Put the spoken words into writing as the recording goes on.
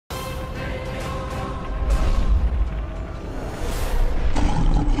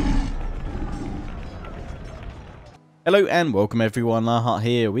Hello and welcome everyone, Larhart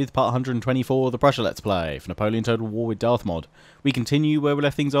here with part 124 of the Prussia Let's Play for Napoleon Total War with Darthmod. We continue where we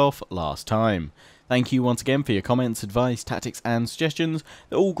left things off last time. Thank you once again for your comments, advice, tactics and suggestions.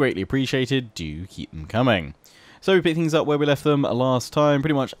 They're all greatly appreciated, do keep them coming. So we picked things up where we left them last time,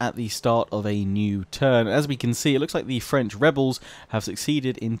 pretty much at the start of a new turn. As we can see, it looks like the French rebels have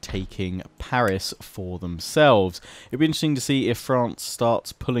succeeded in taking Paris for themselves. It'd be interesting to see if France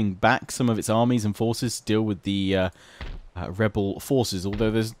starts pulling back some of its armies and forces to deal with the rebel forces,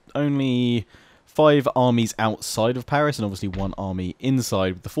 although there's only 5 armies outside of Paris and obviously 1 army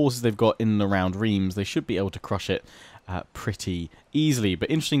inside. With the forces they've got in and around Reims, they should be able to crush it pretty easily,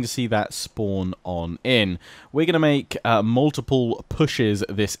 but interesting to see that spawn on in. We're going to make multiple pushes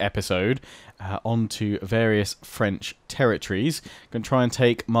this episode onto various French territories. Going to try and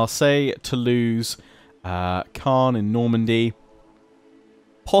take Marseille, Toulouse, Caen in Normandy.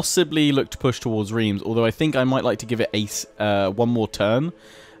 Possibly look to push towards Reims, although I think I might like to give it one more turn.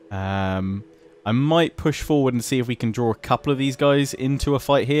 I might push forward and see if we can draw a couple of these guys into a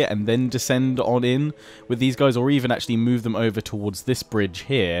fight here and then descend on in with these guys, or even actually move them over towards this bridge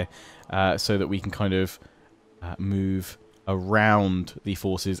here so that we can kind of move around the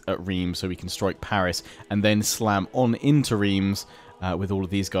forces at Reims so we can strike Paris and then slam on into Reims with all of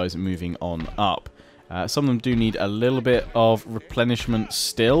these guys moving on up. Some of them do need a little bit of replenishment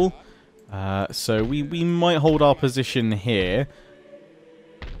still, so we might hold our position here.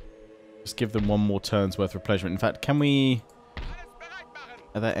 Just give them one more turn's worth of replenishment. In fact, can we...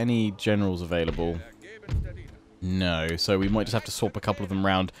 Are there any generals available? No, so we might just have to swap a couple of them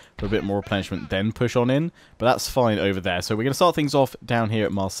around for a bit more replenishment, then push on in. But that's fine over there. So we're going to start things off down here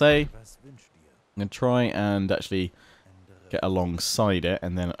at Marseille. I'm going to try and actually get alongside it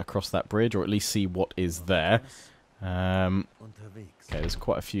and then across that bridge, or at least see what is there. Okay, there's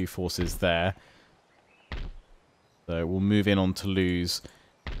quite a few forces there. So we'll move in on Toulouse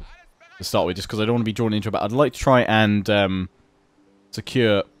to start with, just because I don't want to be drawn into it. But I'd like to try and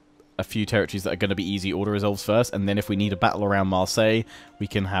secure a few territories that are going to be easy auto resolves first, and then if we need a battle around Marseille, we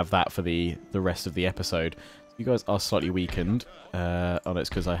can have that for the rest of the episode. You guys are slightly weakened. Oh, no, it's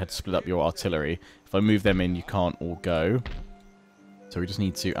because I had to split up your artillery. If I move them in, you can't all go. So we just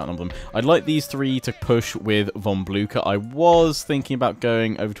need to outnumber them. I'd like these 3 to push with von Blücher. I was thinking about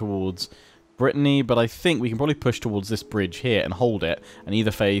going over towards Brittany, but I think we can probably push towards this bridge here and hold it, and either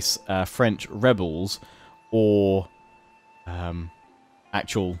face French rebels or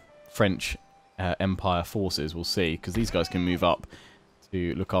actual French Empire forces. We'll see, because these guys can move up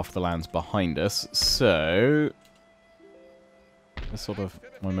to look after the lands behind us. So that's sort of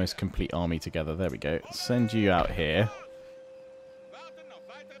my most complete army together. There we go. Send you out here.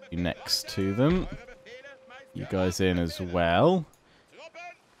 You next to them. You guys in as well.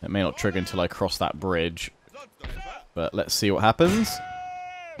 It may not trigger until I cross that bridge, but let's see what happens.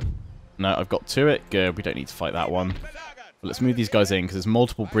 No, I've got to it. Good, we don't need to fight that one. But let's move these guys in, because there's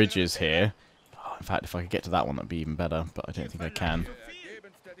multiple bridges here. Oh, in fact, if I could get to that one, that'd be even better, but I don't think I can.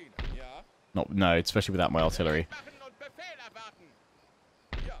 No, especially without my artillery.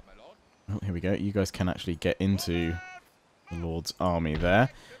 Oh, here we go. You guys can actually get into the Lord's army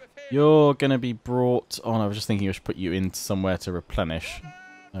there. You're going to be brought on. I was just thinking I should put you in somewhere to replenish.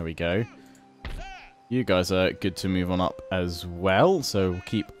 There we go. You guys are good to move on up as well, so we'll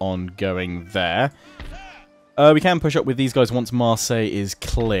keep on going there. We can push up with these guys once Marseille is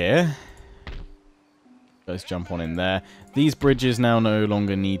clear. Guys jump on in there. These bridges now no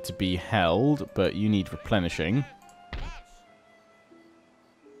longer need to be held, but you need replenishing.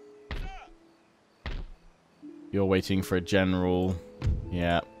 You're waiting for a general.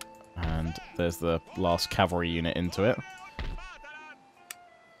 Yeah, and there's the last cavalry unit into it.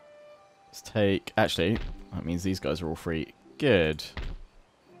 Let's take... Actually, that means these guys are all free. Good.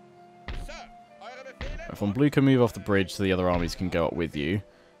 If von Blücher move off the bridge so the other armies can go up with you.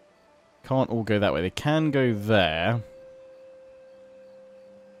 Can't all go that way. They can go there.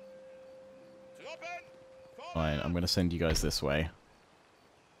 Fine, I'm going to send you guys this way.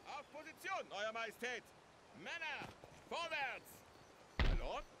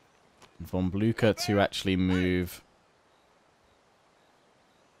 Von Blücher to actually move...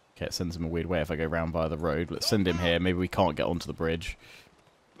 Okay, it sends him a weird way if I go round by the road. Let's send him here. Maybe we can't get onto the bridge.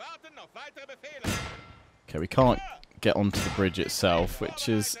 Okay, we can't get onto the bridge itself, which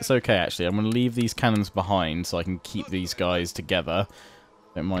is... It's okay, actually. I'm going to leave these cannons behind so I can keep these guys together.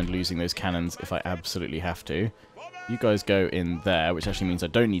 Don't mind losing those cannons if I absolutely have to. You guys go in there, which actually means I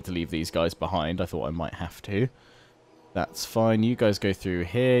don't need to leave these guys behind. I thought I might have to. That's fine. You guys go through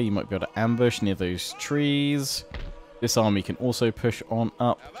here. You might be able to ambush near those trees. This army can also push on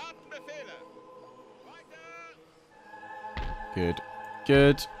up. Good.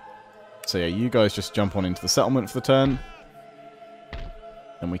 Good. So yeah, you guys just jump on into the settlement for the turn.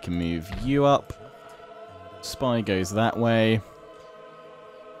 Then we can move you up. Spy goes that way.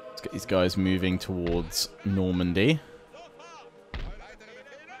 Let's get these guys moving towards Normandy.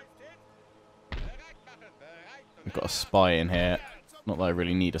 We've got a spy in here. Not that I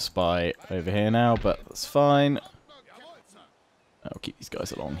really need a spy over here now, but that's fine. I'll keep these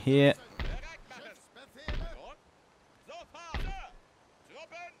guys along here.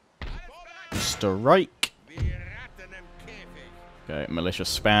 Strike. Okay, militia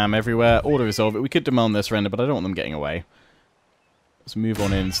spam everywhere. Order resolve it. We could demand their surrender, but I don't want them getting away. Let's move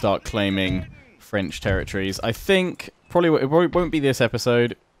on in and start claiming French territories. I think it probably won't be this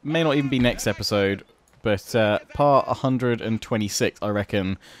episode. May not even be next episode. But part 126, I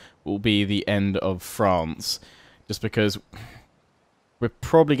reckon, will be the end of France. Just because we're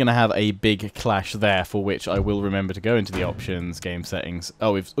probably going to have a big clash there, for which I will remember to go into the options, game settings.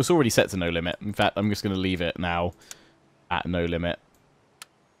 Oh, it's already set to no limit. In fact, I'm just going to leave it now at no limit.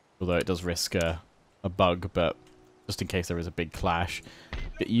 Although it does risk a bug, but just in case there is a big clash.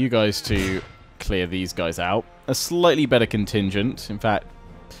 Get you guys to clear these guys out. A slightly better contingent. In fact,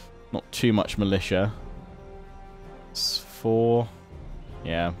 not too much militia. It's 4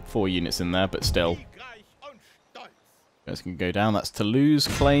 units in there, but still. Guys can go down. That's Toulouse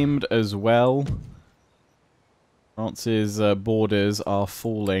claimed as well. France's borders are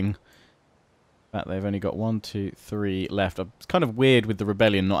falling. In fact, they've only got 1, 2, 3 left. It's kind of weird with the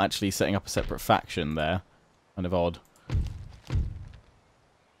rebellion not actually setting up a separate faction there. Kind of odd.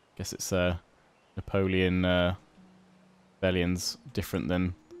 Guess it's Napoleon rebellion's different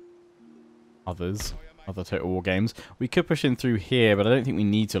than others. Other Total War games. We could push in through here, but I don't think we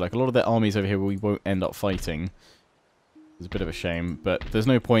need to. Like, a lot of the armies over here we won't end up fighting. It's a bit of a shame, but there's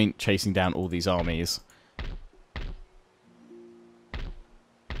no point chasing down all these armies.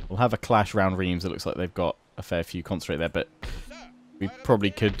 We'll have a clash around Reims. It looks like they've got a fair few concentrate there, but we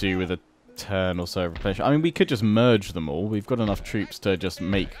probably could do with a turn or so of replenishment. I mean, we could just merge them all. We've got enough troops to just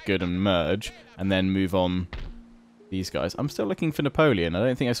make good and merge, and then move on these guys. I'm still looking for Napoleon. I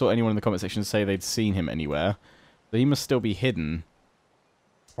don't think I saw anyone in the comment section say they'd seen him anywhere. So he must still be hidden.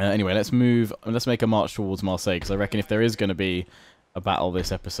 Anyway, let's move. Let's make a march towards Marseille, because I reckon if there is going to be a battle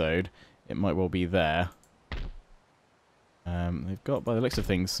this episode, it might well be there. They've got, by the looks of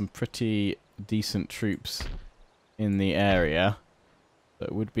things, some pretty decent troops in the area.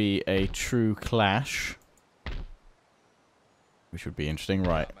 That would be a true clash, which would be interesting.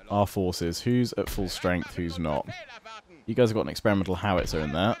 Right, our forces. Who's at full strength, who's not? You guys have got an experimental howitzer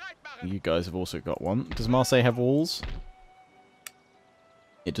in there. You guys have also got one. Does Marseille have walls?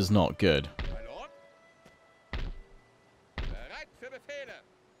 It does not. Good.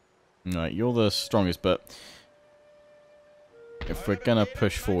 Right, you're the strongest, but if we're going to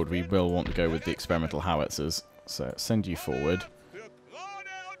push forward, we will want to go with the experimental howitzers. So, send you forward.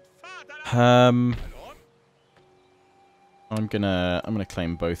 I'm gonna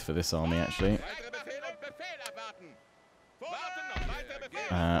claim both for this army, actually.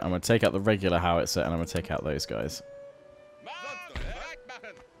 I'm gonna take out the regular howitzer, and I'm gonna take out those guys.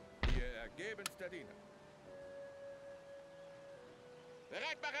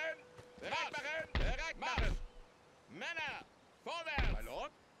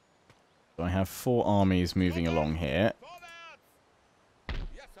 So I have 4 armies moving along here.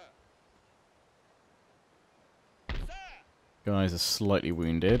 Guys are slightly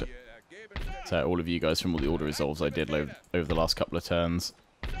wounded. So all of you guys from all the order resolves I did over the last couple of turns.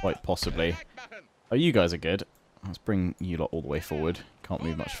 Quite possibly. Oh, you guys are good. Let's bring you lot all the way forward. Can't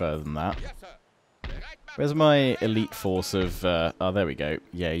move much further than that. Where's my elite force of... oh, there we go.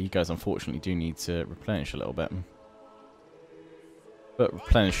 Yeah, you guys unfortunately do need to replenish a little bit. But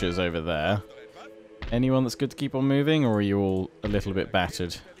replenishers over there. Anyone that's good to keep on moving, or are you all a little bit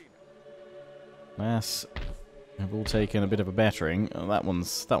battered? Mass... Have all taken a bit of a battering. Oh, that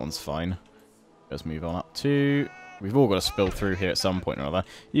one's fine. Let's move on up to... We've all got to spill through here at some point or other.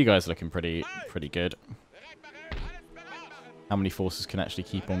 You guys are looking pretty good. How many forces can actually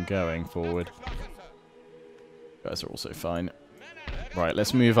keep on going forward? You guys are also fine. Right,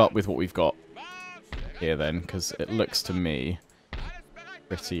 let's move up with what we've got here then, because it looks to me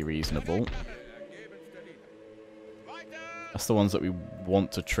pretty reasonable. That's the ones that we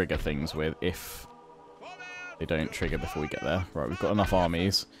want to trigger things with if... they don't trigger before we get there. Right, we've got enough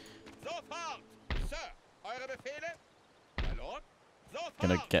armies.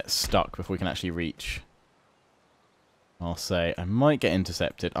 Gonna get stuck before we can actually reach. I'll say I might get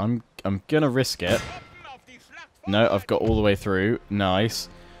intercepted. I'm gonna risk it. No, I've got all the way through. Nice.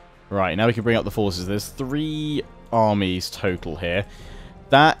 Right, now we can bring up the forces. There's 3 armies total here.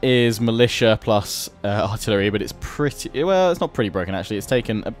 That is militia plus artillery, but it's pretty... Well, it's not pretty broken, actually. It's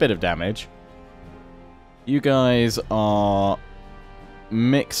taken a bit of damage. You guys are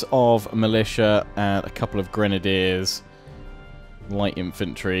mix of militia and a couple of grenadiers, light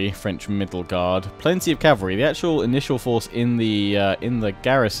infantry, French middle guard, plenty of cavalry. The actual initial force in the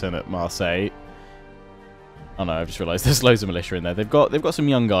garrison at Marseille... Oh no, I've just realised there's loads of militia in there. They've got some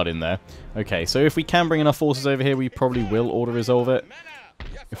young guard in there. Okay, so if we can bring enough forces over here, we probably will auto-resolve it.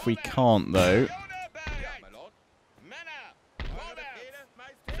 If we can't, though...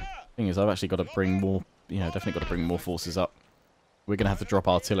 Thing is, I've actually got to bring more... Yeah, definitely got to bring more forces up. We're going to have to drop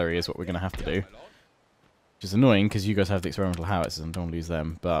artillery is what we're going to have to do. Which is annoying, because you guys have the experimental howitzers and don't lose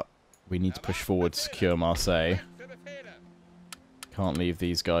them. But we need to push forward, secure Marseille. Can't leave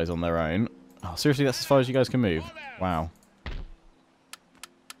these guys on their own. Oh, seriously, that's as far as you guys can move? Wow. You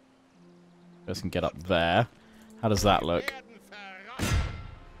guys can get up there. How does that look?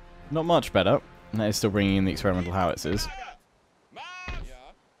 Not much better. That is still bringing in the experimental howitzers.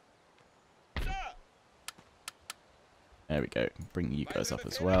 There we go. Bring you guys up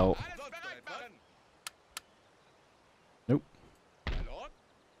as well. Nope.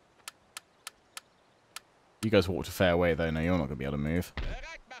 You guys walked a fair way, though. No, you're not going to be able to move.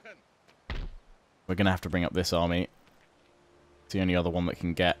 We're going to have to bring up this army. It's the only other one that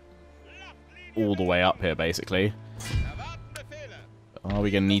can get all the way up here, basically. Are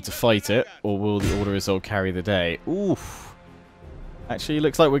we going to need to fight it, or will the auto-resolve carry the day? Oof. Actually,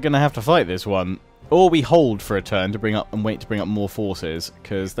 looks like we're going to have to fight this one. Or we hold for a turn to bring up and wait to bring up more forces,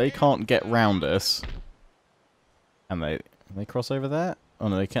 because they can't get round us. And they cross over there? Oh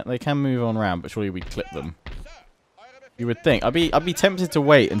no, they can move on round, but surely we'd clip them. You would think. I'd be tempted to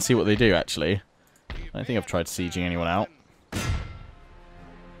wait and see what they do, actually. I don't think I've tried sieging anyone out.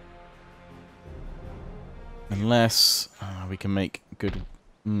 Unless we can make good...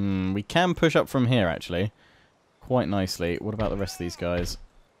 we can push up from here, actually. Quite nicely. What about the rest of these guys?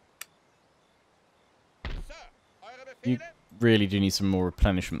 You really do need some more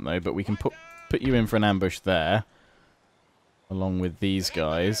replenishment, though. But we can put you in for an ambush there. Along with these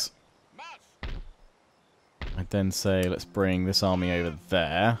guys. I'd then say, let's bring this army over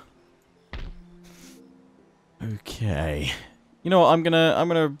there. Okay. You know what, I'm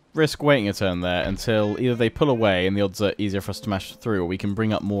gonna risk waiting a turn there until either they pull away and the odds are easier for us to smash through, or we can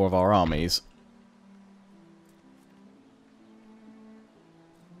bring up more of our armies.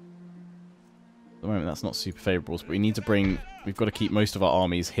 At the moment that's not super favourable, but we need to bring... We've got to keep most of our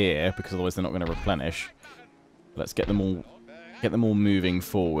armies here, because otherwise they're not going to replenish. Let's get them all moving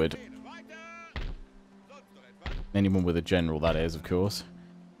forward. Anyone with a general, that is, of course.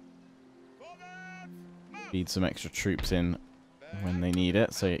 Feed some extra troops in when they need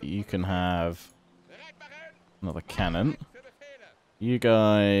it, so you can have another cannon. You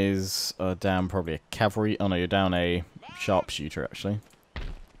guys are down probably a cavalry... Oh no, you're down a sharpshooter, actually.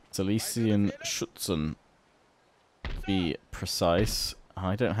 Silesian Schutzen. Be precise.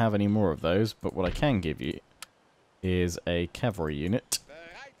 I don't have any more of those, but what I can give you is a cavalry unit,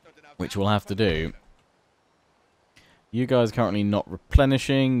 which we'll have to do. You guys are currently not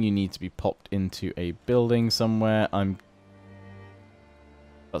replenishing. You need to be popped into a building somewhere.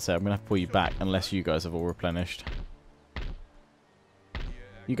 Let's say I'm going to have to pull you back unless you guys have all replenished.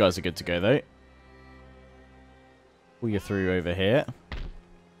 You guys are good to go, though. Pull you through over here.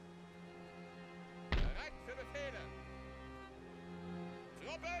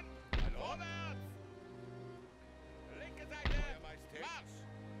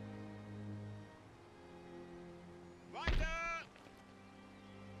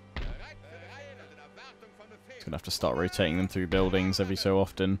 Going to have to start rotating them through buildings every so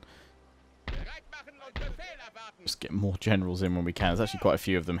often. Just get more generals in when we can. There's actually quite a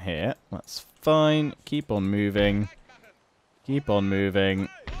few of them here. That's fine. Keep on moving. Keep on moving.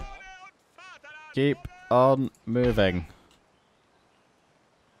 Keep on moving.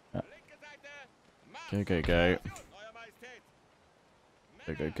 Go, go, go.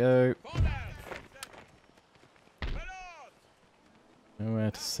 Go, go, go.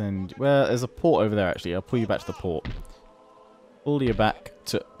 Nowhere to send... Well, there's a port over there, actually. I'll pull you back to the port. Pull you back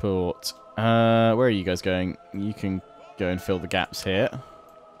to port. Where are you guys going? You can go and fill the gaps here.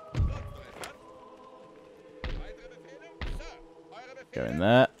 Go in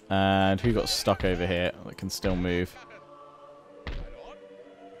there. And who got stuck over here that can still move?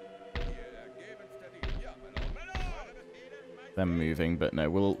 Them moving, but no,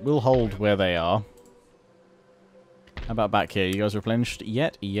 we'll hold where they are. How about back here? You guys replenished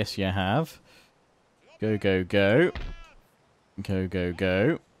yet? Yes, you have. Go, go, go. Go, go,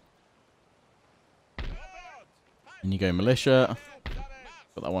 go. And you go militia.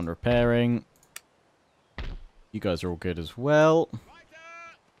 Got that one repairing. You guys are all good as well.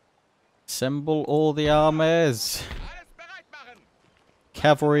 Assemble all the armies.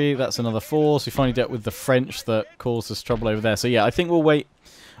 Cavalry, that's another force. We finally dealt with the French that caused us trouble over there. So yeah, I think we'll wait.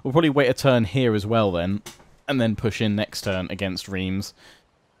 We'll probably wait a turn here as well then. And then push in next turn against Reims.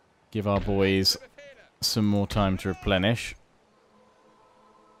 Give our boys some more time to replenish.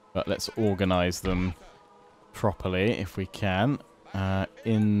 But let's organise them properly if we can.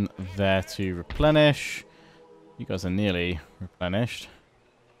 In there to replenish. You guys are nearly replenished.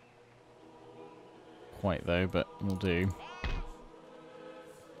 Quite though, but we'll do.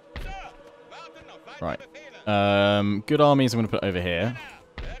 Right. Good armies I'm going to put over here.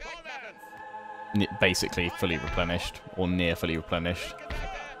 Basically fully replenished, or near fully replenished.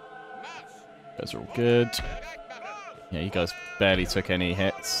 You guys are all good. Yeah, you guys barely took any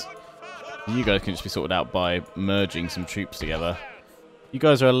hits. You guys can just be sorted out by merging some troops together. You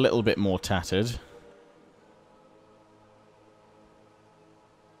guys are a little bit more tattered.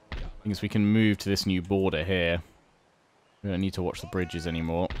 Because we can move to this new border here. We don't need to watch the bridges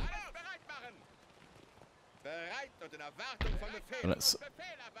anymore. So let's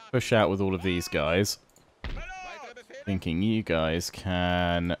push out with all of these guys. Thinking you guys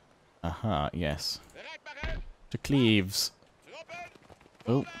can... Aha, yes. To Cleves.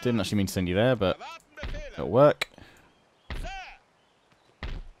 Oh, didn't actually mean to send you there, but it'll work.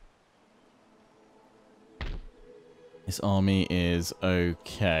 This army is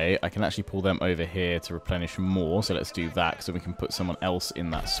okay. I can actually pull them over here to replenish more, so let's do that so we can put someone else in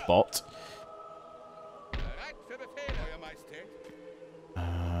that spot.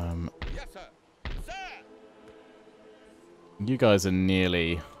 You guys are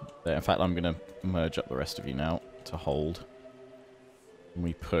nearly there. In fact, I'm going to merge up the rest of you now to hold. And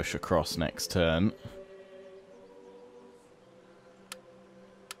we push across next turn.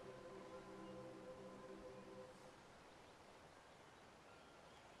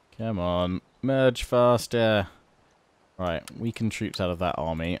 Come on, merge faster. Right, weaken troops out of that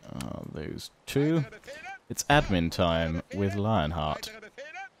army. Those two. It's admin time with Lionheart.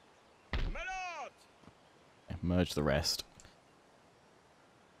 Merge the rest.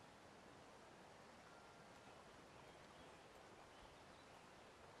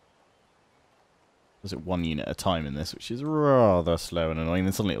 Does it one unit at a time in this, which is rather slow and annoying.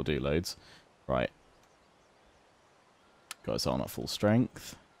 Then suddenly it'll do loads. Right. Guys aren't at full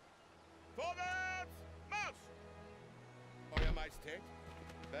strength.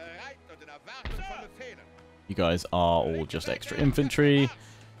 You guys are all just extra infantry.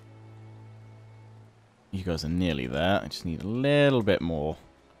 You guys are nearly there. I just need a little bit more.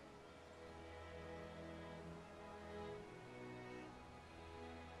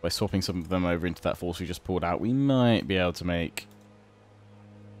 By swapping some of them over into that force we just pulled out, we might be able to make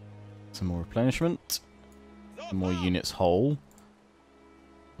some more replenishment. Some more units whole.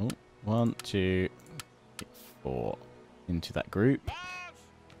 Oh, 1, 2, 3, 4 into that group.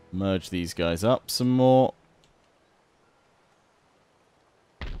 Merge these guys up some more.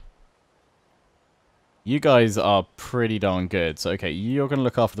 You guys are pretty darn good. So, okay, you're going to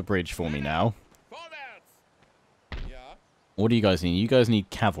look after the bridge for me now. What do you guys need? You guys need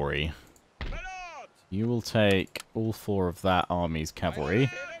cavalry. You will take all 4 of that army's cavalry.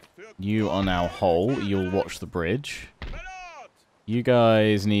 You are now whole. You'll watch the bridge. You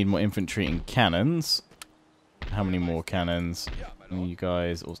guys need more infantry and cannons. How many more cannons? You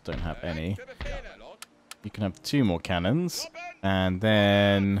guys also don't have any. You can have 2 more cannons. And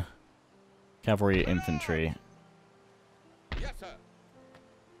then... cavalry, infantry.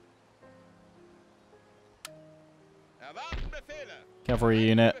 Cavalry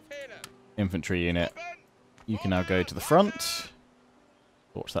unit, infantry unit. You can now go to the front.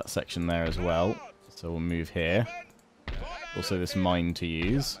 Watch that section there as well. So we'll move here. Also this mine to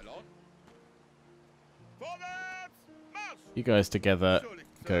use. You guys together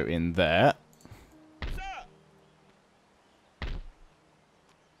go in there. You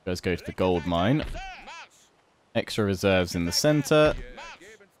guys go to the gold mine. Extra reserves in the center.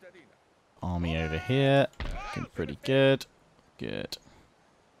 Army over here. Looking pretty good. Good.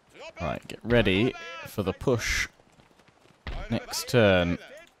 Right, get ready for the push. Next turn.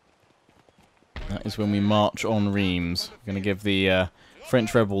 That is when we march on Reims. We're going to give the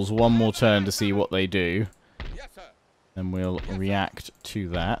French rebels one more turn to see what they do. Then we'll react to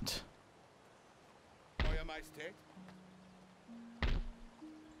that.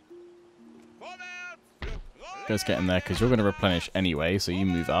 Guys get in there because you're going to replenish anyway, so you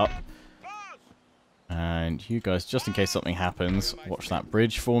move up. And you guys, just in case something happens, watch that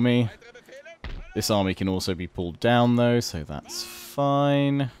bridge for me. This army can also be pulled down though, so that's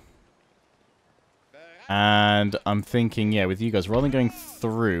fine. And I'm thinking, yeah, with you guys, rather than going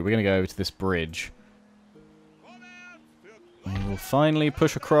through, we're going to go over to this bridge. We will finally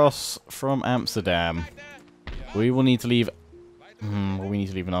push across from Amsterdam. We will need to leave... we need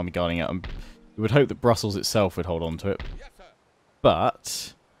to leave an army guarding it. We would hope that Brussels itself would hold on to it.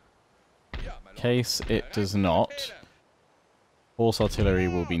 But, in case it does not, horse artillery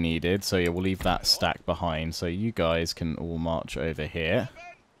will be needed. So yeah, we'll leave that stack behind. So you guys can all march over here.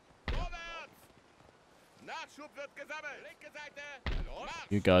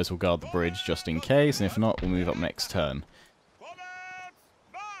 You guys will guard the bridge just in case, and if not, we'll move up next turn.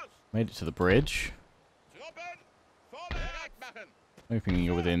 Made it to the bridge. Hoping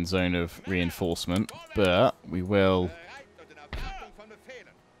you're within zone of reinforcement, but we will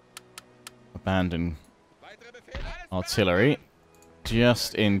abandon artillery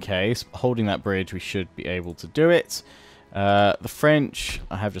just in case. Holding that bridge, we should be able to do it. The French,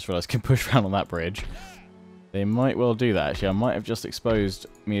 I have just realised, can push around on that bridge. They might well do that, actually. I might have just exposed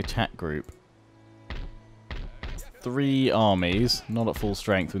my attack group. 3 armies, not at full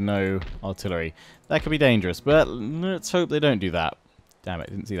strength, with no artillery. That could be dangerous, but let's hope they don't do that. Damn it,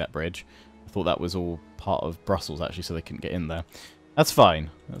 didn't see that bridge. I thought that was all part of Brussels, actually, so they couldn't get in there. That's fine.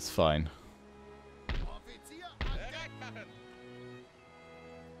 That's fine.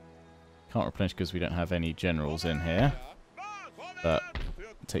 Can't replenish because we don't have any generals in here. But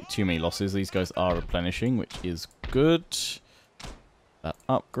take too many losses. These guys are replenishing, which is good. That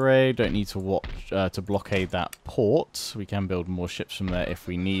upgrade. Don't need to watch to blockade that port. We can build more ships from there if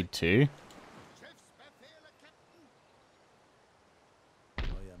we need to.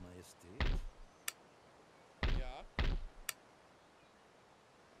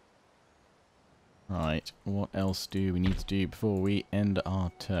 Right, what else do we need to do before we end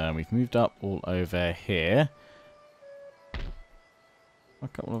our turn? We've moved up all over here. A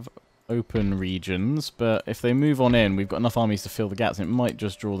couple of open regions, but if they move on in, we've got enough armies to fill the gaps, and it might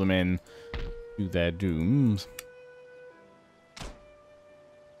just draw them in to their dooms.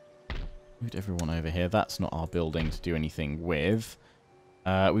 Moved everyone over here. That's not our building to do anything with.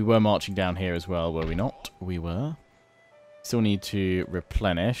 We were marching down here as well, were we not? We were. Still need to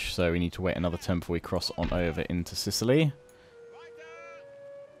replenish, so we need to wait another turn before we cross on over into Sicily.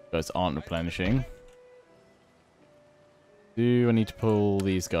 Those aren't replenishing. Do I need to pull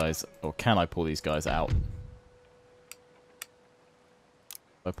these guys, or can I pull these guys out?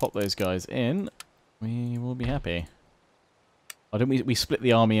 If I pop those guys in, we will be happy. Oh, didn't we split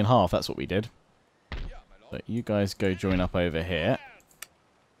the army in half? That's what we did. So you guys go join up over here.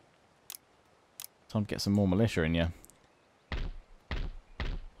 Time to get some more militia in you.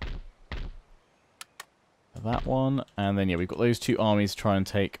 That one, and then yeah, we've got those 2 armies to try and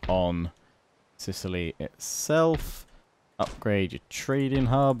take on Sicily itself. Upgrade your trading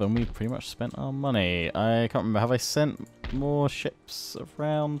hub, and we've pretty much spent our money. I can't remember, have I sent more ships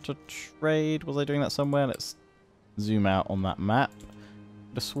around to trade? Was I doing that somewhere? Let's zoom out on that map.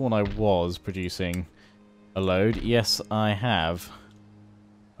 I just sworn I was producing a load. Yes, I have.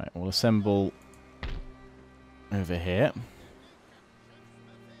 Right, we'll assemble over here.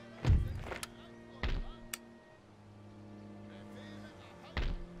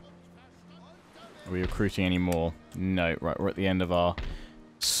 Are we recruiting any more? No. Right, we're at the end of our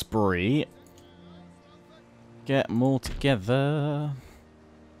spree. Get more together.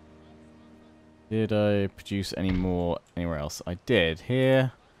 Did I produce any more anywhere else? I did.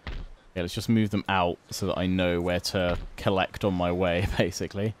 Here. Yeah, let's just move them out so that I know where to collect on my way,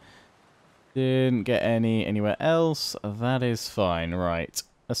 basically. Didn't get any anywhere else. That is fine. Right.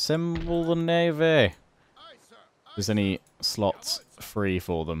 Assemble the navy. There's any slots free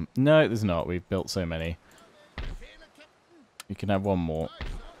for them? No, there's not. We've built so many. You can have one more.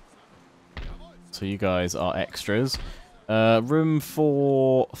 So you guys are extras. Room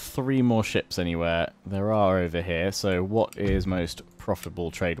for 3 more ships anywhere. There are over here. So what is most profitable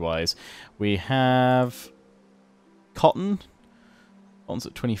trade-wise? We have cotton. Cotton's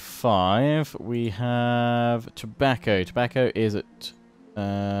at 25. We have tobacco. Tobacco is at...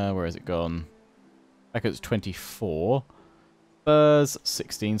 where has it gone? Tobacco's 24. Furs,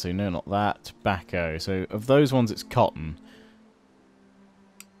 16, so no, not that. Tobacco. So of those ones, it's cotton.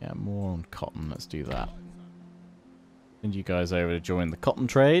 Yeah, more on cotton. Let's do that. Send you guys over to join the cotton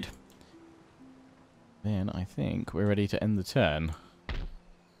trade. Then I think we're ready to end the turn.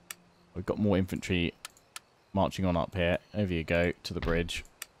 We've got more infantry marching on up here. Over you go, to the bridge.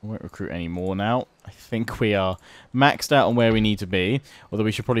 We won't recruit any more now. I think we are maxed out on where we need to be. Although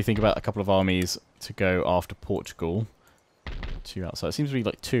we should probably think about a couple of armies to go after Portugal. 2 outside. It seems to be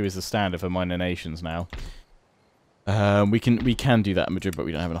like 2 is the standard for minor nations now. We can do that in Madrid, but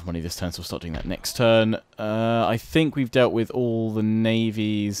we don't have enough money this turn, so we'll start doing that next turn. I think we've dealt with all the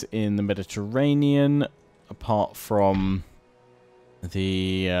navies in the Mediterranean, apart from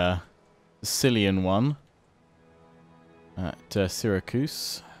the Sicilian one at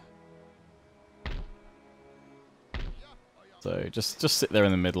Syracuse. So just sit there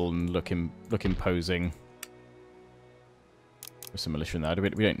in the middle and look imposing. With some militia in there. We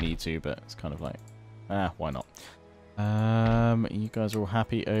don't need to, but it's kind of like, why not? You guys are all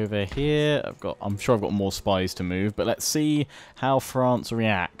happy over here. I'm sure I've got more spies to move, but let's see how France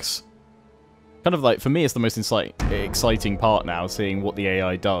reacts. Kind of like, for me, it's the most exciting part now, seeing what the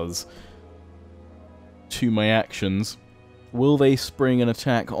AI does to my actions. Will they spring an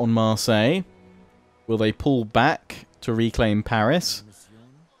attack on Marseille? Will they pull back to reclaim Paris?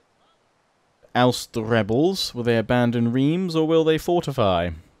 Oust the rebels? Will they abandon Reims, or will they fortify?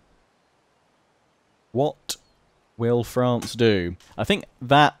 What will France do? I think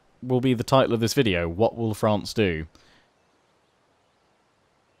that will be the title of this video. What will France do?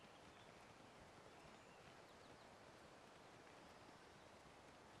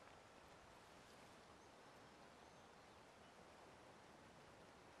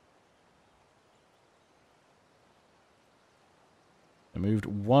 I moved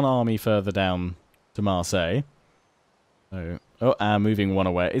one army further down to Marseille. Moving one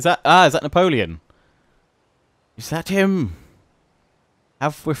away. Is that Napoleon? Is that him?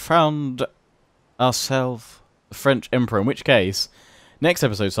 Have we found ourselves the French Emperor? In which case, next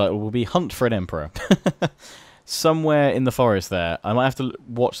episode's title will be Hunt for an Emperor. Somewhere in the forest there. I might have to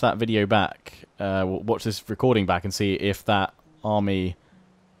watch that video back, watch this recording back and see if that army...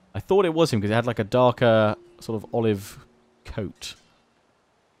 I thought it was him because it had like a darker sort of olive coat.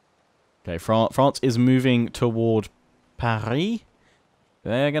 Okay, France is moving toward Paris.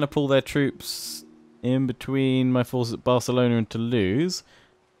 They're going to pull their troops in between my forces at Barcelona and Toulouse.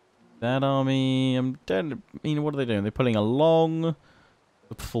 That army, what are they doing? They're pulling along,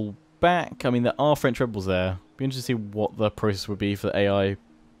 pull back. I mean, there are French rebels there. Be interested to see what the process would be for the AI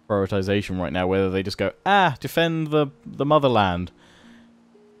prioritization right now. Whether they just go, defend the motherland.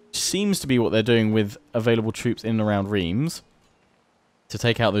 Seems to be what they're doing with available troops in and around Reims to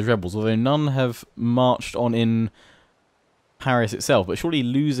take out those rebels, although none have marched on in Paris itself. But surely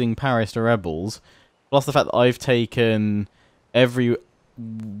losing Paris to rebels, plus the fact that I've taken every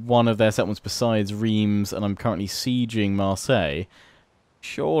one of their settlements besides Reims, and I'm currently sieging Marseille,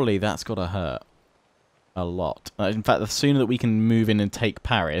 surely that's got to hurt a lot. In fact, the sooner that we can move in and take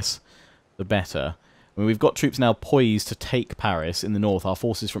Paris, the better. I mean, we've got troops now poised to take Paris in the north. Our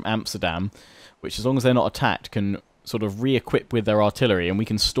forces from Amsterdam, which as long as they're not attacked, can sort of re-equip with their artillery, and we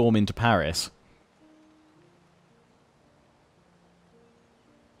can storm into Paris.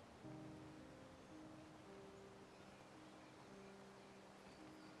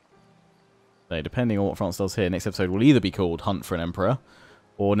 So, depending on what France does here, next episode will either be called Hunt for an Emperor,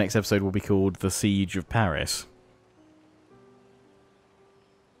 or next episode will be called The Siege of Paris.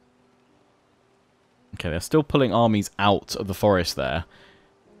 Okay, they're still pulling armies out of the forest there.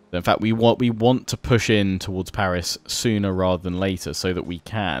 In fact, we want to push in towards Paris sooner rather than later, so that we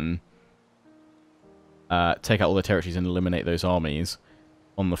can take out all the territories and eliminate those armies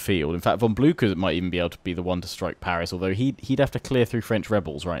on the field. In fact, von Blucher might even be able to be the one to strike Paris, although he'd have to clear through French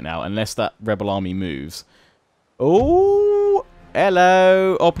rebels right now, unless that rebel army moves. Oh,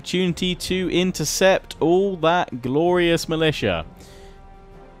 hello! Opportunity to intercept all that glorious militia.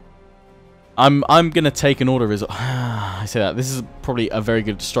 I'm going to take an order as... I say that. This is probably a very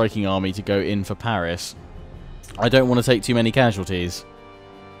good striking army to go in for Paris. I don't want to take too many casualties.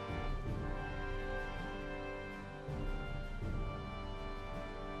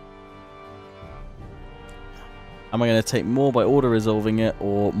 Am I going to take more by order resolving it,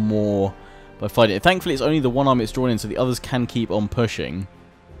 or more by fighting it? Thankfully, it's only the one army it's drawn in, so the others can keep on pushing.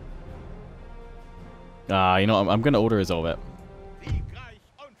 You know what? I'm going to order resolve it.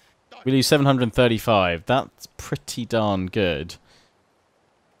 We lose 735. That's pretty darn good.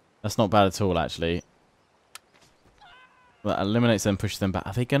 That's not bad at all, actually. That eliminates them, pushes them back.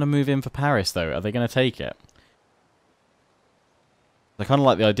 Are they going to move in for Paris, though? Are they going to take it? I kind of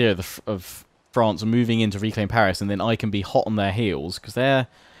like the idea of France moving in to reclaim Paris, and then I can be hot on their heels, because they're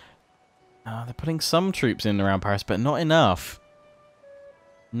putting some troops in around Paris, but not enough.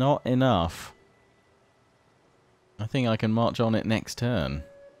 Not enough. I think I can march on it next turn.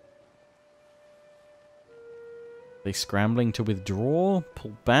 Are they scrambling to withdraw?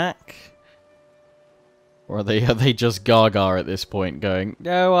 Pull back? Or are they just gaga at this point, going,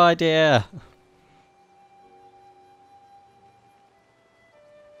 no idea?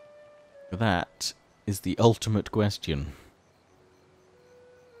 That is the ultimate question.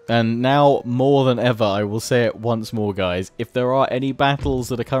 And now, more than ever, I will say it once more, guys. If there are any battles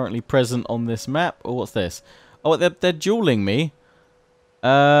that are currently present on this map... Oh, what's this? Oh, they're dueling me.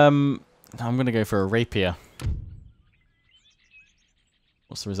 I'm going to go for a rapier.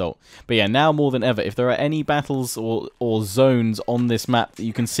 What's the result? But yeah, now more than ever, if there are any battles or zones on this map that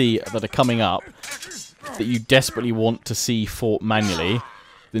you can see that are coming up, that you desperately want to see fought manually,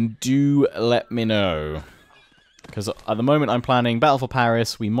 then do let me know. Because at the moment I'm planning Battle for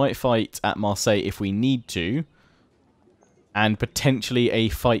Paris, we might fight at Marseille if we need to, and potentially a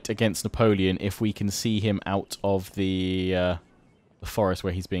fight against Napoleon if we can see him out of the forest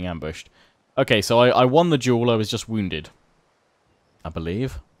where he's being ambushed. Okay, so I won the duel, I was just wounded, I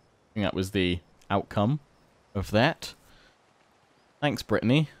believe. I think that was the outcome of that. Thanks,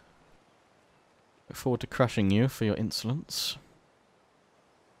 Brittany. Look forward to crushing you for your insolence.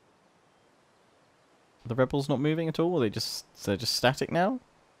 Are the rebels not moving at all? They're just static now?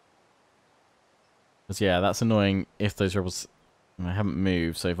 Because yeah, that's annoying if those rebels haven't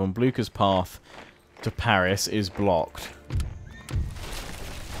moved. So Von Blucher's path to Paris is blocked.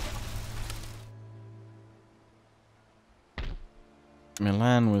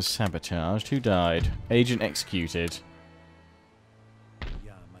 Milan was sabotaged. Who died? Agent executed.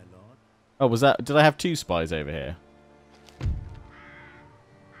 Oh, was that... Did I have 2 spies over here?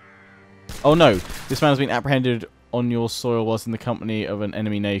 Oh no, this man has been apprehended on your soil whilst in the company of an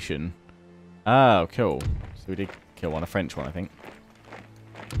enemy nation. Oh, cool. So we did kill one, a French one, I think.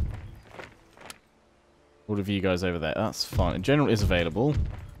 All of you guys over there, that's fine. A general is available.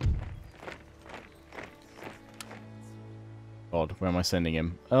 God, where am I sending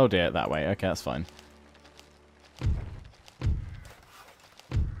him? Oh dear, that way. Okay, that's fine.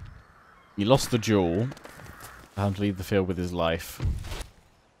 He lost the duel. I have to leave the field with his life.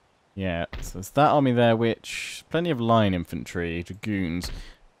 Yeah, so there's that army there, which... Plenty of line infantry, dragoons.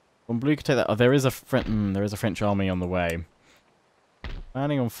 Von Blue could take that... Oh, there is a French army on the way.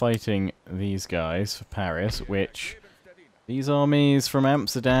 Planning on fighting these guys for Paris, which... These armies from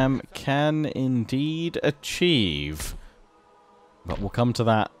Amsterdam can indeed achieve. But we'll come to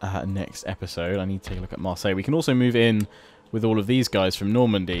that next episode. I need to take a look at Marseille. We can also move in with all of these guys from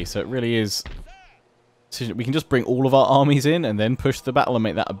Normandy, so it really is... We can just bring all of our armies in and then push the battle and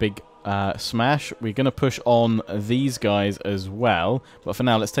make that a big smash. We're going to push on these guys as well. But for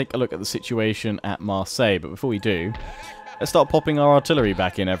now, let's take a look at the situation at Marseille. But before we do, let's start popping our artillery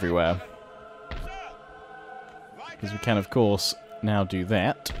back in everywhere. Because we can, of course, now do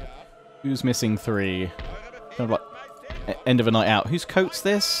that. Who's missing 3? Kind of like end of a night out. Whose coat's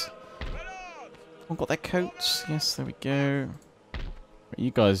this? Everyone got their coats? Yes, there we go. You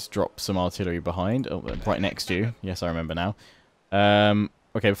guys drop some artillery behind. Oh, right next to you. Yes, I remember now.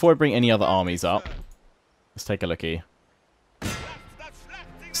 Okay, before I bring any other armies up, let's take a looky.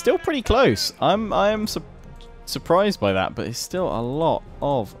 Still pretty close. I am surprised by that, but it's still a lot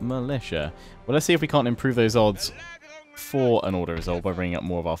of militia. Well, let's see if we can't improve those odds for an order result by bringing up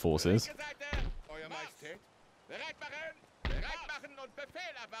more of our forces.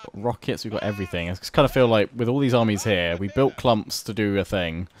 Got rockets, we've got everything. I just kind of feel like with all these armies here, we built clumps to do a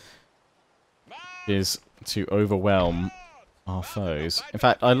thing, is to overwhelm our foes. In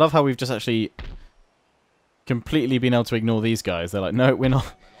fact, I love how we've just actually completely been able to ignore these guys. They're like, no, we're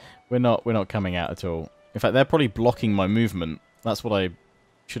not coming out at all. In fact, they're probably blocking my movement. That's what I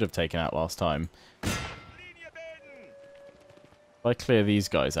should have taken out last time. If I clear these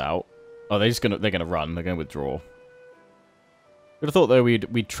guys out, oh, they're gonna run. They're gonna withdraw. Would have thought though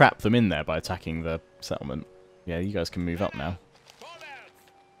we'd trap them in there by attacking the settlement. Yeah, you guys can move up now.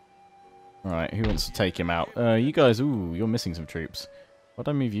 Alright, who wants to take him out? You guys, ooh, you're missing some troops. Why'd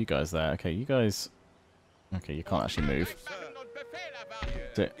I move you guys there? Okay, you guys... Okay, you can't actually move.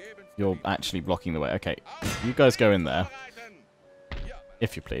 You're actually blocking the way. Okay, you guys go in there.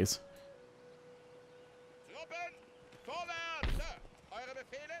 If you please.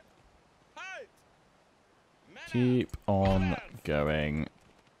 Keep on going.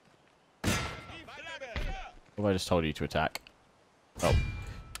 What have I just told you to attack? Oh.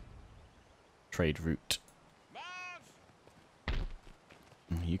 Trade route.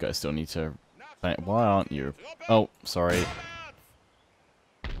 You guys still need to... Why aren't you... Oh, sorry.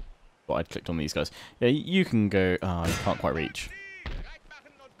 Well, I'd clicked on these guys. Yeah, you can go... Oh, you can't quite reach.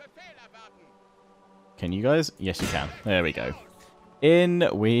 Can you guys? Yes, you can. There we go. In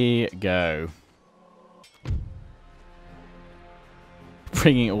we go.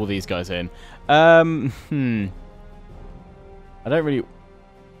 Bringing all these guys in. I don't really...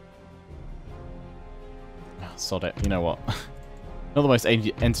 Oh, sod it. You know what? Not the most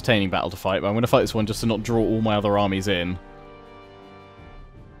entertaining battle to fight, but I'm going to fight this one just to not draw all my other armies in.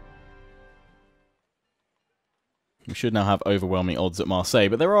 We should now have overwhelming odds at Marseille,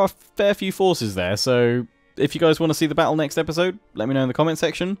 but there are a fair few forces there, so if you guys want to see the battle next episode, let me know in the comment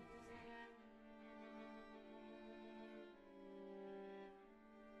section.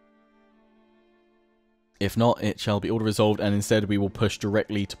 If not, it shall be all resolved, and instead we will push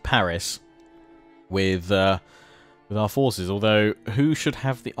directly to Paris with our forces. Although, who should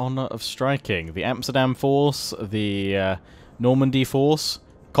have the honour of striking? The Amsterdam force, the Normandy force,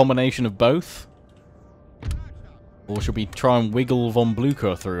 combination of both? Or should we try and wiggle von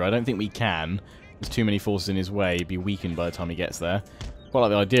Blücher through? I don't think we can. There's too many forces in his way. He'd be weakened by the time he gets there. Quite like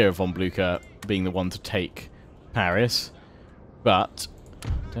the idea of von Blücher being the one to take Paris, but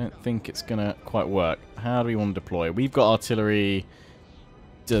I don't think it's going to quite work. How do we want to deploy? We've got artillery.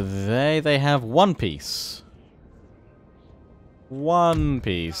 Do they? They have one piece. One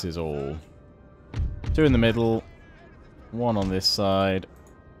piece is all. Two in the middle. One on this side.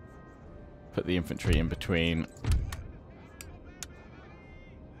 Put the infantry in between.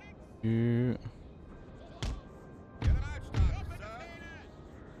 Two.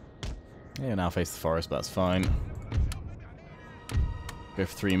 Yeah, now face the forest, but that's fine. Go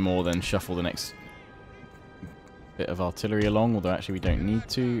for 3 more, then shuffle the next bit of artillery along, although actually we don't need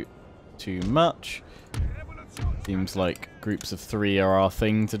to too much. Seems like groups of 3 are our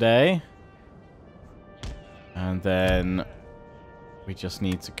thing today. And then we just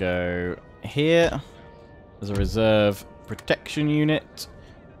need to go here as a reserve protection unit.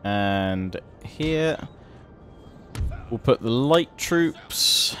 And here we'll put the light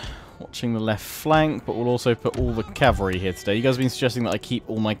troops watching the left flank, but we'll also put all the cavalry here today. You guys have been suggesting that I keep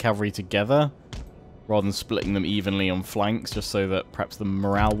all my cavalry together rather than splitting them evenly on flanks, just so that perhaps the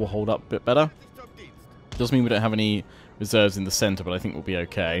morale will hold up a bit better. Doesn't mean we don't have any reserves in the centre, but I think we'll be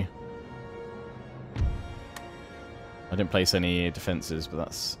okay. I didn't place any defences, but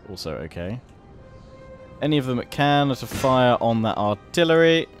that's also okay. Any of them that can are to fire on that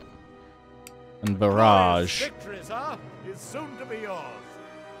artillery. And barrage. Is soon to be yours.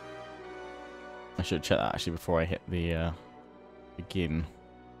 I should check that actually before I hit the begin.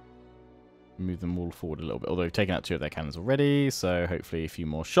 Move them all forward a little bit. Although we've taken out 2 of their cannons already, so hopefully a few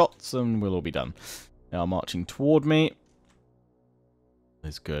more shots and we'll all be done. They are marching toward me.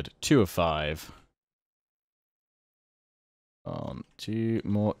 That's good. 2 of 5. On 2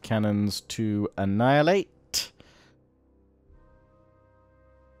 more cannons to annihilate.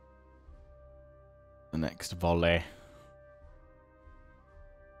 The next volley.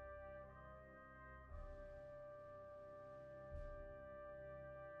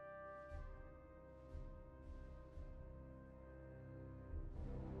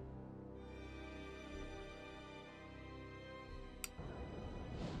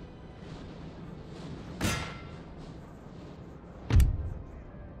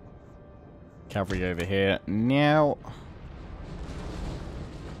 Cavalry over here now.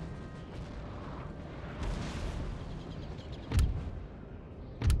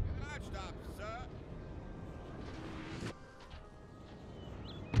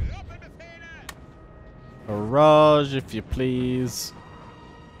 Barrage, if you please.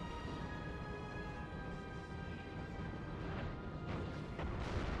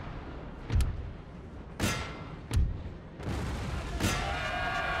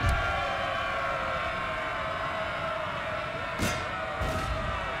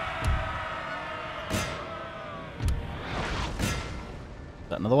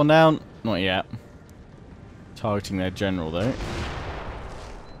 Another one down? Not yet. Targeting their general, though.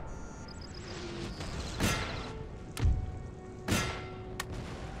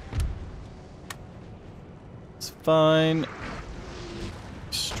 It's fine.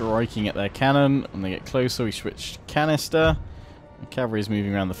 Striking at their cannon. When they get closer, we switch to canister. The cavalry is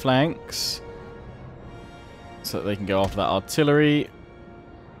moving around the flanks so that they can go after that artillery.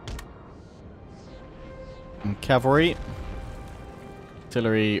 And cavalry.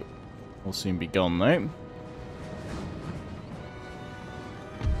 Artillery will soon be gone, though.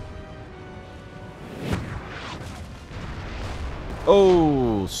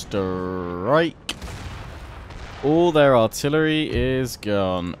 Oh, strike. All their artillery is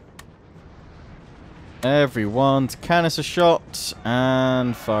gone. Everyone to canister shot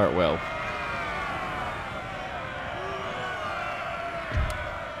and fire at will.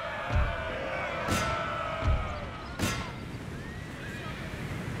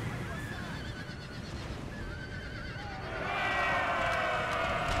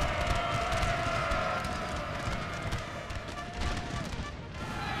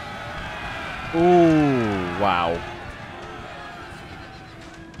 Ooh, wow.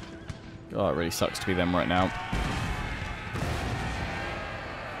 Oh, it really sucks to be them right now.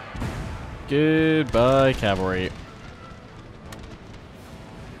 Goodbye, cavalry.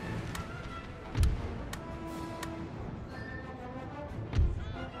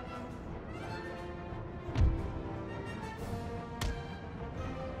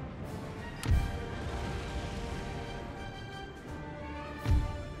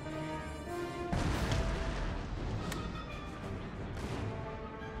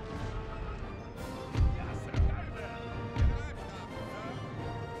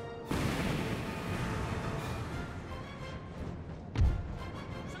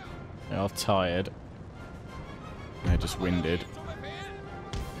 They are tired. They're just winded.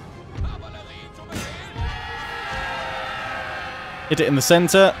 Hit it in the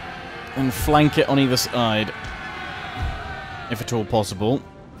centre and flank it on either side, if at all possible.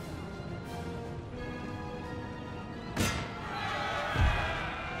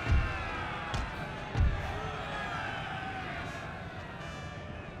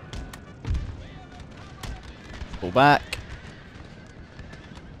 Pull back.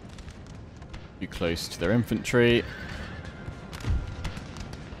 Too close to their infantry.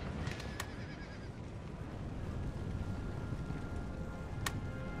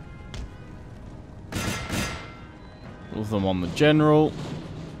 All of them on the general.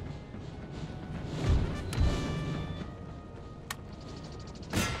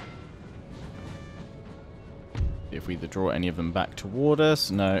 If we either draw any of them back toward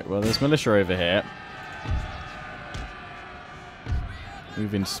us. No, well, there's militia over here.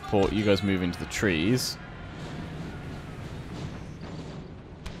 Move into support. You guys move into the trees.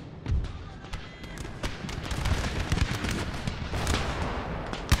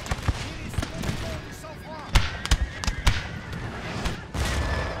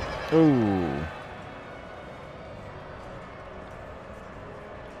 Ooh.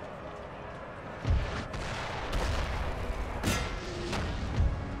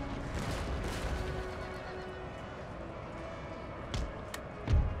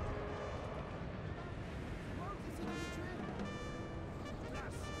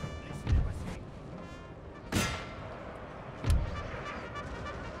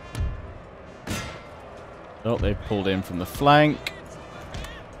 Oh, they've pulled in from the flank.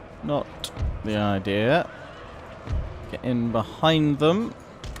 Not the idea. Get in behind them.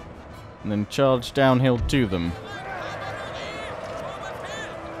 And then charge downhill to them.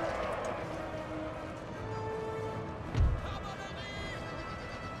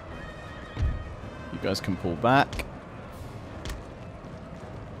 You guys can pull back.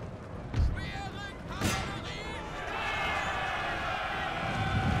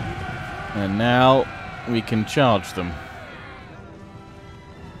 And now we can charge them.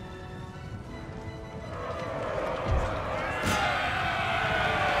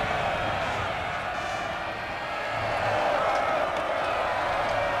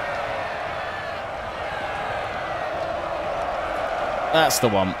 That's the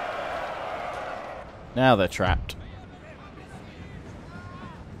one. Now they're trapped.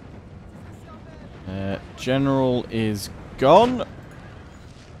 General is gone.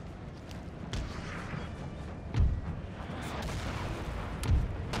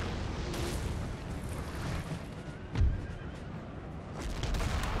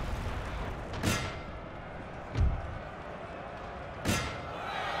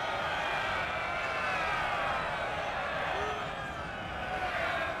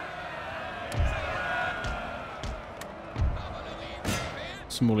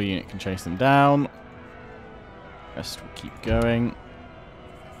 Smaller unit can chase them down. Rest will keep going.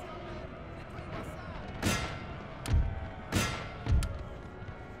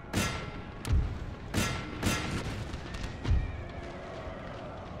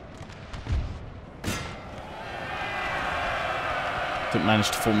 Didn't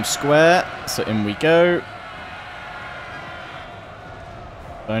manage to form square, so in we go.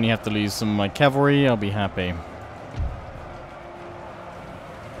 I only have to lose some of my cavalry, I'll be happy.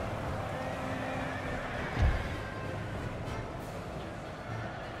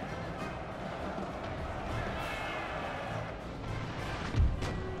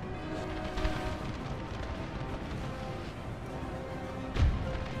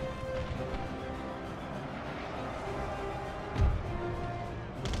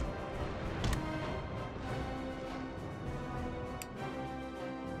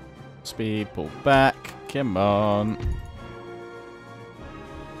 Speed, pull back. Come on.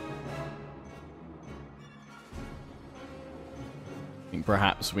 I think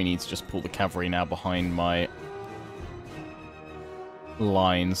perhaps we need to just pull the cavalry now behind my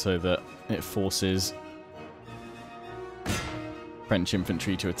line so that it forces French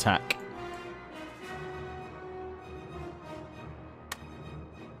infantry to attack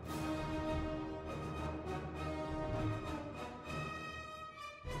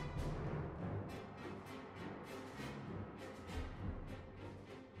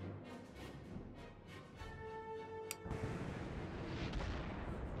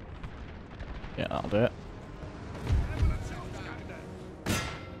Yeah, that'll do it.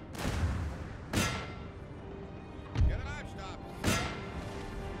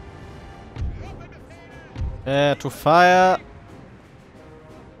 Prepare to fire.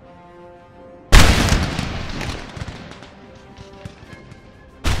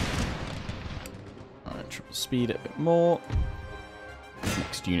 Alright, triple speed it a bit more.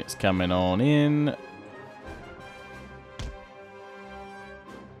 Next unit's coming on in.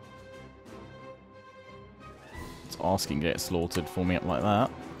 It's asking to get slaughtered for me up like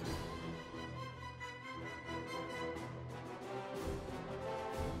that.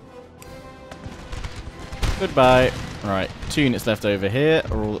 Goodbye. Right, 2 units left over here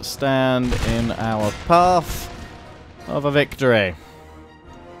are all that stand in our path of a victory.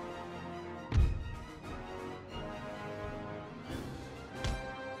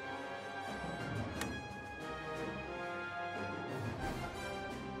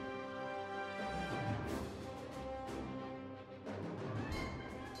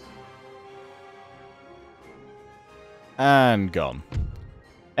 And gone.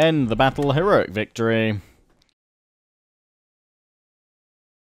 End the battle, heroic victory.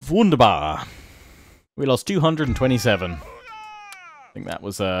 Wunderbar. We lost 227. I think that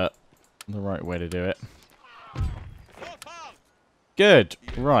was the right way to do it. Good.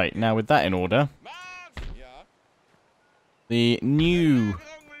 Right, now with that in order, the new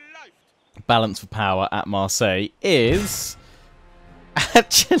balance of power at Marseille is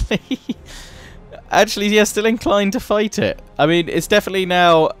actually, yeah, still inclined to fight it. I mean, it's definitely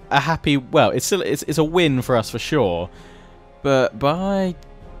now a happy. Well, it's a win for us for sure. But by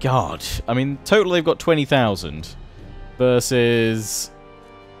God, I mean, total they've got 20,000 versus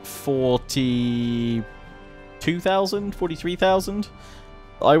 42,000, 43,000.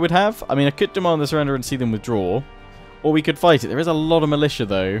 I would have. I mean, I could demand the surrender and see them withdraw, or we could fight it. There is a lot of militia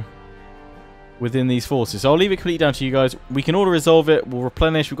though within these forces, so I'll leave it completely down to you guys. We can auto-resolve it, we'll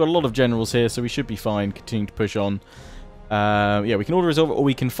replenish, we've got a lot of generals here, so we should be fine continuing to push on. Yeah, we can auto-resolve it, or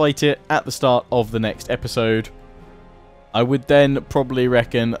we can fight it at the start of the next episode. I would then probably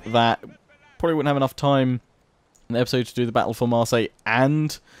reckon that probably wouldn't have enough time in the episode to do the battle for Marseille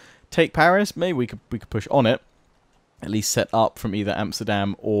and take Paris. Maybe we could push on it, at least set up from either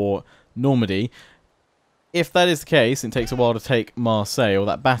Amsterdam or Normandy. If that is the case, and it takes a while to take Marseille or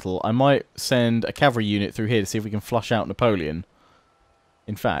that battle, I might send a cavalry unit through here to see if we can flush out Napoleon.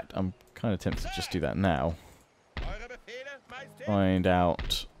 In fact, I'm kind of tempted to just do that now. Find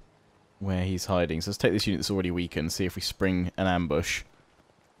out where he's hiding. So let's take this unit that's already weakened, see if we spring an ambush.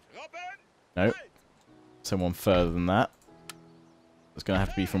 Nope. Someone further than that. It's going to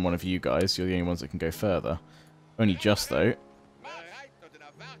have to be from one of you guys. You're the only ones that can go further. Only just, though.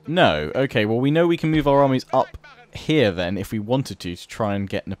 No. Okay, well, we know we can move our armies up here, then, if we wanted to try and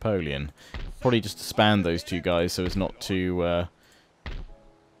get Napoleon. Probably just to span those two guys so as not to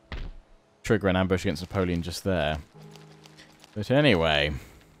trigger an ambush against Napoleon just there. But anyway,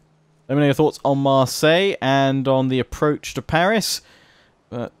 let me know your thoughts on Marseille and on the approach to Paris.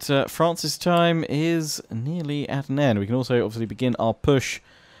 But France's time is nearly at an end. We can also obviously begin our push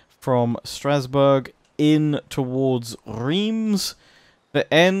from Strasbourg in towards Reims.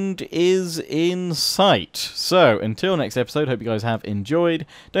 The end is in sight. So, until next episode, hope you guys have enjoyed.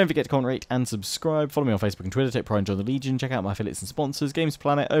 Don't forget to comment, rate, and subscribe. Follow me on Facebook and Twitter. Take pride and join the Legion. Check out my affiliates and sponsors, Games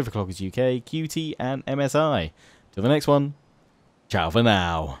Planet, Overclockers UK, QT, and MSI. Till the next one, ciao for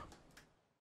now.